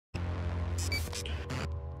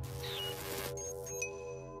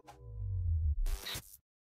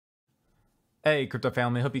Hey, crypto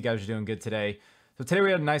family. Hope you guys are doing good today. So today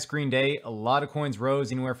we had a nice green day. A lot of coins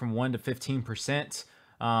rose anywhere from 1 to 15%.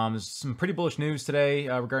 There's some pretty bullish news today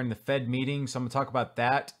regarding the Fed meeting. So I'm going to talk about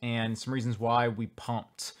that and some reasons why we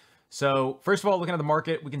pumped. So first of all, looking at the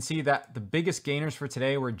market, we can see that the biggest gainers for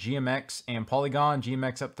today were GMX and Polygon.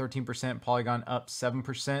 GMX up 13%, Polygon up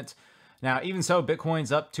 7%. Now, even so,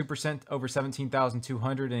 Bitcoin's up 2% over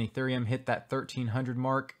 17,200 and Ethereum hit that 1,300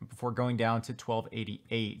 mark before going down to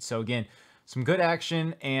 1,288. So again, some good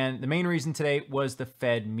action, and the main reason today was the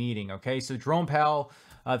Fed meeting, okay? So Jerome Powell,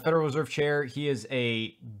 Federal Reserve Chair, he is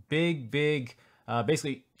a big,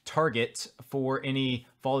 basically target for any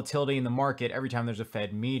volatility in the market every time there's a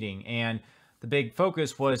Fed meeting. And the big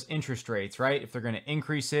focus was interest rates, right? If they're going to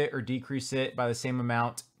increase it or decrease it by the same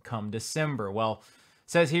amount come December. Well,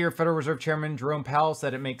 it says here, Federal Reserve Chairman Jerome Powell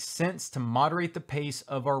said it makes sense to moderate the pace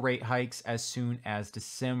of our rate hikes as soon as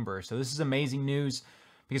December. So this is amazing news,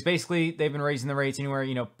 because basically they've been raising the rates anywhere,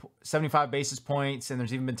 75 basis points, and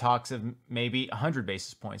there's even been talks of maybe 100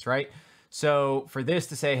 basis points, right? So for this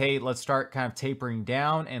to say, hey, let's start kind of tapering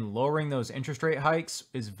down and lowering those interest rate hikes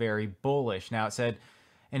is very bullish. Now, it said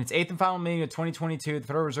in its eighth and final meeting of 2022, the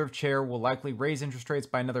Federal Reserve Chair will likely raise interest rates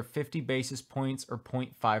by another 50 basis points or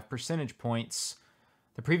 0.5 percentage points.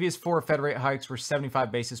 The previous 4 Fed rate hikes were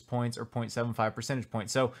 75 basis points or 0.75 percentage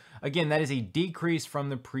points. So again, that is a decrease from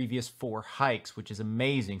the previous 4 hikes, which is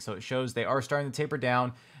amazing. So it shows they are starting to taper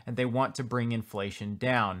down and they want to bring inflation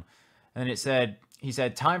down. And then he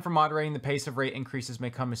said, time for moderating the pace of rate increases may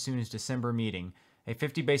come as soon as December meeting. A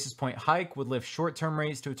 50 basis point hike would lift short-term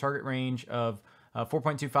rates to a target range of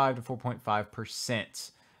 4.25 to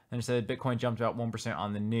 4.5%. Then it said Bitcoin jumped about 1%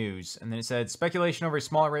 on the news. And then it said speculation over a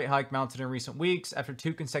smaller rate hike mounted in recent weeks after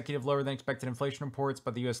 2 consecutive lower than expected inflation reports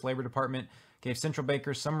by the U.S. Labor Department gave central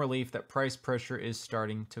bankers some relief that price pressure is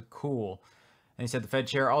starting to cool. And he said the Fed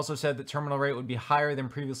chair also said that terminal rate would be higher than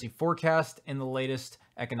previously forecast in the latest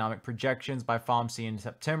economic projections by FOMC in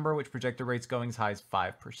September, which projected rates going as high as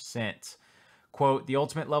 5%. Quote, the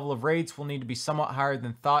ultimate level of rates will need to be somewhat higher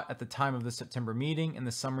than thought at the time of the September meeting in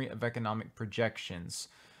the summary of economic projections.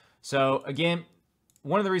 So again,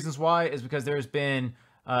 one of the reasons why is because there's been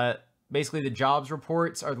basically the jobs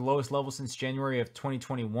reports are the lowest level since January of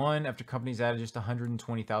 2021 after companies added just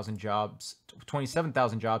 120,000 jobs,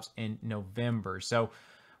 27,000 jobs in November. So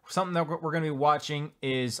something that we're going to be watching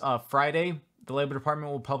is Friday, the Labor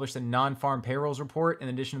Department will publish the non-farm payrolls report in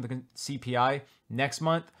addition to the CPI next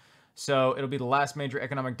month. So it'll be the last major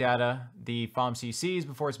economic data the FOMC sees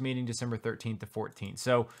before its meeting December 13th to 14th.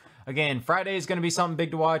 So again, Friday is going to be something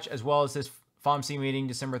big to watch, as well as this FOMC meeting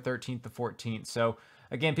December 13th to 14th. So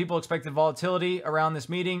again, people expected volatility around this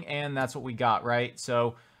meeting, and that's what we got, right?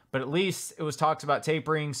 So, but at least it was talks about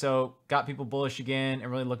tapering, so got people bullish again and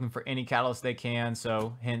really looking for any catalyst they can.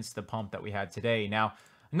 So hence the pump that we had today. Now,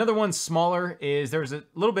 another one smaller is there's a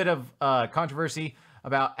little bit of controversy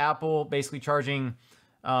about Apple basically charging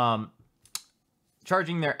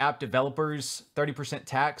their app developers 30%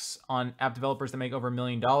 tax on app developers that make over $1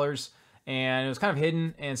 million. And it was kind of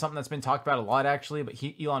hidden and something that's been talked about a lot, actually, but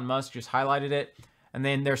Elon Musk just highlighted it. And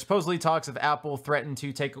then there's supposedly talks of Apple threatened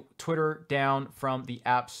to take Twitter down from the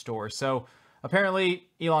App Store. So apparently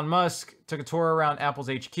Elon Musk took a tour around Apple's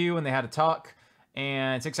HQ and they had a talk.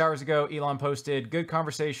 And 6 hours ago, Elon posted, good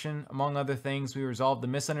conversation. Among other things, we resolved the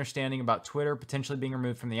misunderstanding about Twitter potentially being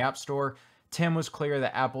removed from the App Store. Tim was clear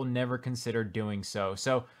that Apple never considered doing so.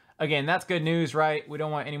 So again, that's good news, right? We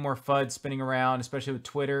don't want any more FUD spinning around, especially with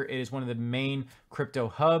Twitter. It is one of the main crypto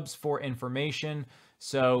hubs for information.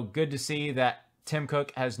 So good to see that Tim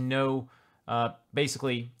Cook has no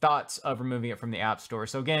basically thoughts of removing it from the App Store.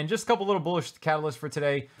 So again, just a couple little bullish catalysts for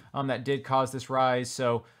today that did cause this rise.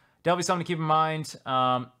 So definitely something to keep in mind.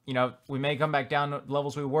 We may come back down to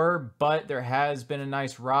levels we were, but there has been a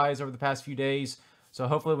nice rise over the past few days. So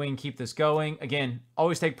hopefully we can keep this going. Again,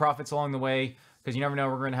 always take profits along the way, because you never know,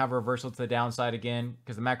 we're going to have a reversal to the downside again,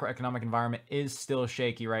 because the macroeconomic environment is still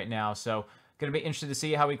shaky right now. So going to be interested to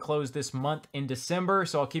see how we close this month in December.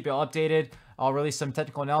 So I'll keep you all updated. I'll release some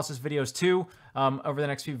technical analysis videos too over the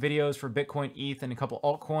next few videos for Bitcoin, ETH, and a couple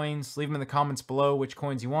altcoins. Leave them in the comments below which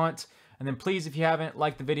coins you want. And then please, if you haven't,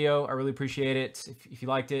 like the video. I really appreciate it if you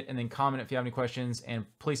liked it. And then comment if you have any questions. And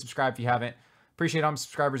please subscribe if you haven't. Appreciate all my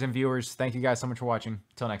subscribers and viewers. Thank you guys so much for watching.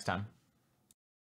 Until next time.